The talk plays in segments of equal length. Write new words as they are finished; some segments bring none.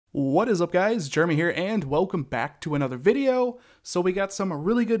What is up, guys? Jeremy here, and welcome back to another video. So we got some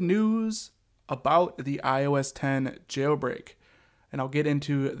really good news about the iOS 10 jailbreak, and I'll get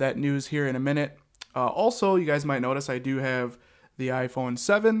into that news here in a minute. Also, you guys might notice I do have the iPhone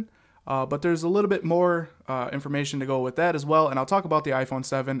 7, but there's a little bit more information to go with that as well, and I'll talk about the iPhone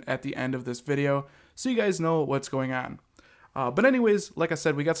 7 at the end of this video so you guys know what's going on. But anyways, like I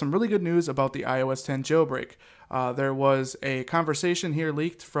said, we got some really good news about the iOS 10 jailbreak. There was a conversation here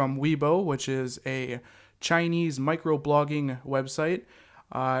leaked from Weibo, which is a Chinese microblogging website.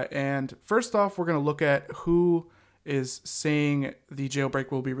 And first off, we're going to look at who is saying the jailbreak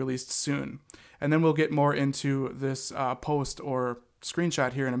will be released soon. And then we'll get more into this post or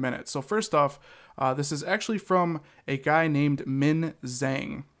screenshot here in a minute. So first off, this is actually from a guy named Min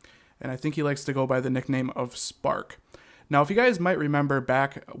Zhang. And I think he likes to go by the nickname of Spark. Now, if you guys might remember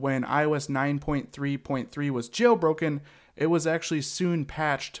back when iOS 9.3.3 was jailbroken, it was actually soon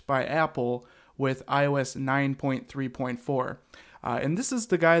patched by Apple with iOS 9.3.4. And this is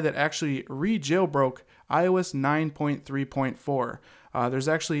the guy that actually re-jailbroke iOS 9.3.4. There's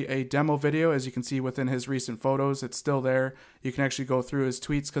actually a demo video, as you can see within his recent photos. It's still there. You can actually go through his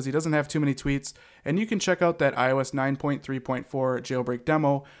tweets because he doesn't have too many tweets. And you can check out that iOS 9.3.4 jailbreak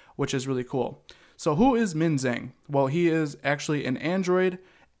demo, which is really cool. So who is Min Zhang? Well, he is actually an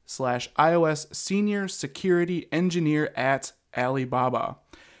Android/iOS senior security engineer at Alibaba.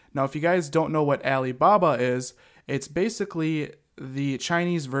 Now, if you guys don't know what Alibaba is, it's basically the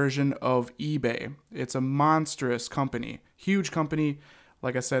Chinese version of eBay. It's a monstrous company, huge company.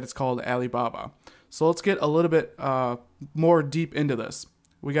 Like I said, it's called Alibaba. So let's get a little bit more deep into this.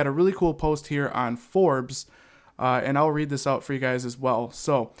 We got a really cool post here on Forbes, and I'll read this out for you guys as well.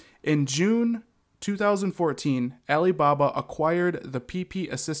 So in June 2014, Alibaba acquired the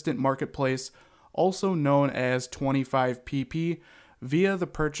PP Assistant Marketplace, also known as 25PP, via the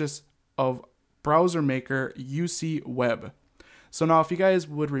purchase of browser maker UC Web. So now if you guys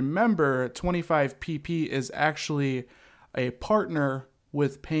would remember, 25PP is actually a partner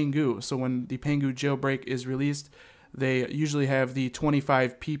with PANGU. So when the PANGU jailbreak is released, they usually have the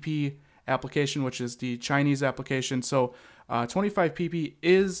 25PP application, which is the Chinese application. So 25PP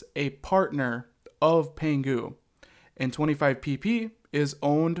is a partner of PANGU, and 25PP is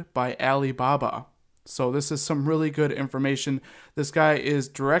owned by Alibaba. So this is some really good information. This guy is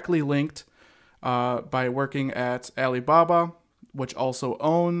directly linked by working at Alibaba, which also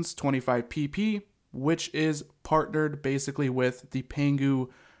owns 25PP, which is partnered basically with the PANGU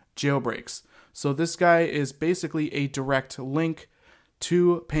jailbreaks. So this guy is basically a direct link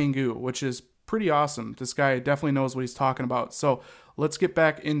to PANGU, which is pretty awesome. This guy definitely knows what he's talking about. So let's get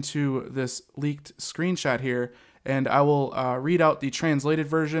back into this leaked screenshot here, and I will read out the translated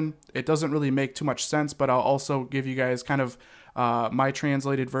version. It doesn't really make too much sense, but I'll also give you guys kind of my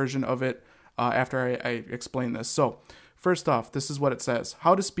translated version of it after I explain this. So first off, this is what it says.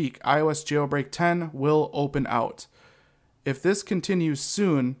 How to speak, iOS jailbreak 10 will open out. If this continues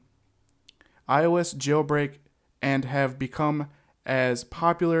soon, iOS jailbreak and have become as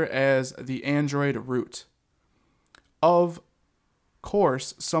popular as the Android root. Of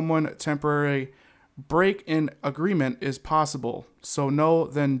course, someone temporary break-in agreement is possible. So no,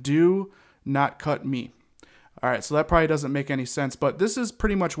 then do not cut me. All right, so that probably doesn't make any sense, but this is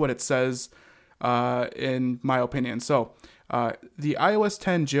pretty much what it says in my opinion. So the iOS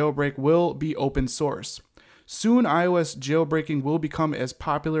 10 jailbreak will be open source. Soon, iOS jailbreaking will become as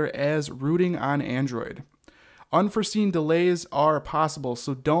popular as rooting on Android. Unforeseen delays are possible,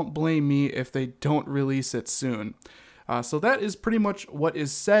 so don't blame me if they don't release it soon. So that is pretty much what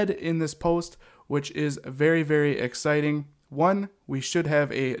is said in this post, which is very, very exciting. One, we should have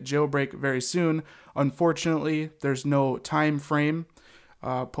a jailbreak very soon. Unfortunately, there's no time frame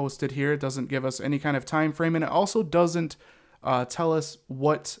posted here. It doesn't give us any kind of time frame, and it also doesn't tell us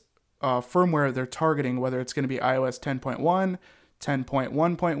what firmware they're targeting, whether it's going to be iOS 10.1,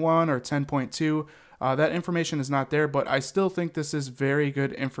 10.1.1, or 10.2. That information is not there, but I still think this is very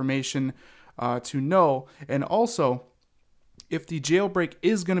good information to know. And also, if the jailbreak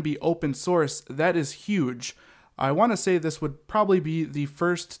is going to be open source, that is huge. I want to say this would probably be the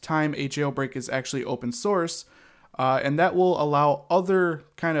first time a jailbreak is actually open source, and that will allow other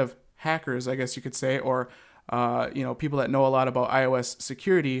kind of hackers, I guess you could say, or people that know a lot about iOS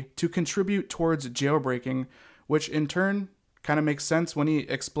security to contribute towards jailbreaking, which in turn kind of makes sense when he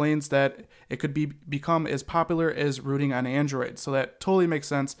explains that it could become as popular as rooting on Android. So that totally makes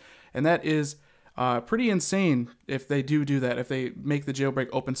sense, and that is pretty insane if they do that. If they make the jailbreak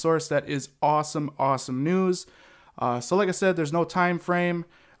open source, that is awesome, awesome news. So like I said, there's no time frame.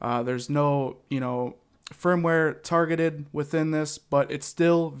 There's no, firmware targeted within this, but it's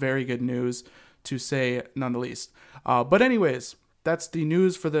still very good news to say none the least. But anyways, that's the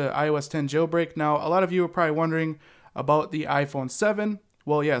news for the iOS 10 jailbreak. Now, a lot of you are probably wondering about the iPhone 7.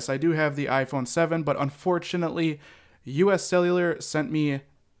 Well, yes, I do have the iPhone 7, but unfortunately, US Cellular sent me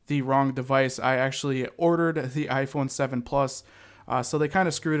the wrong device. I actually ordered the iPhone 7 Plus, so they kind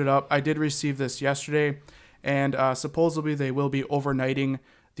of screwed it up. I did receive this yesterday, and supposedly they will be overnighting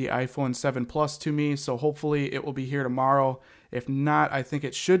the iPhone 7 Plus to me, so hopefully it will be here tomorrow. If not, I think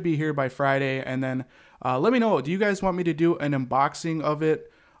it should be here by Friday, and then let me know, do you guys want me to do an unboxing of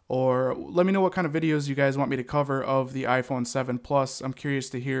it, or let me know what kind of videos you guys want me to cover of the iPhone 7 Plus. I'm curious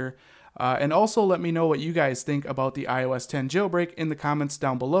to hear. And also let me know what you guys think about the iOS 10 jailbreak in the comments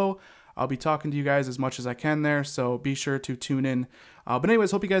down below. I'll be talking to you guys as much as I can there, so be sure to tune in. But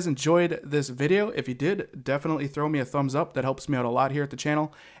anyways, hope you guys enjoyed this video. If you did, definitely throw me a thumbs up. That helps me out a lot here at the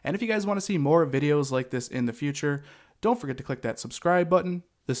channel. And if you guys want to see more videos like this in the future, don't forget to click that subscribe button.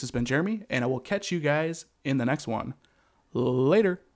 This has been Jeremy, and I will catch you guys in the next one. Later.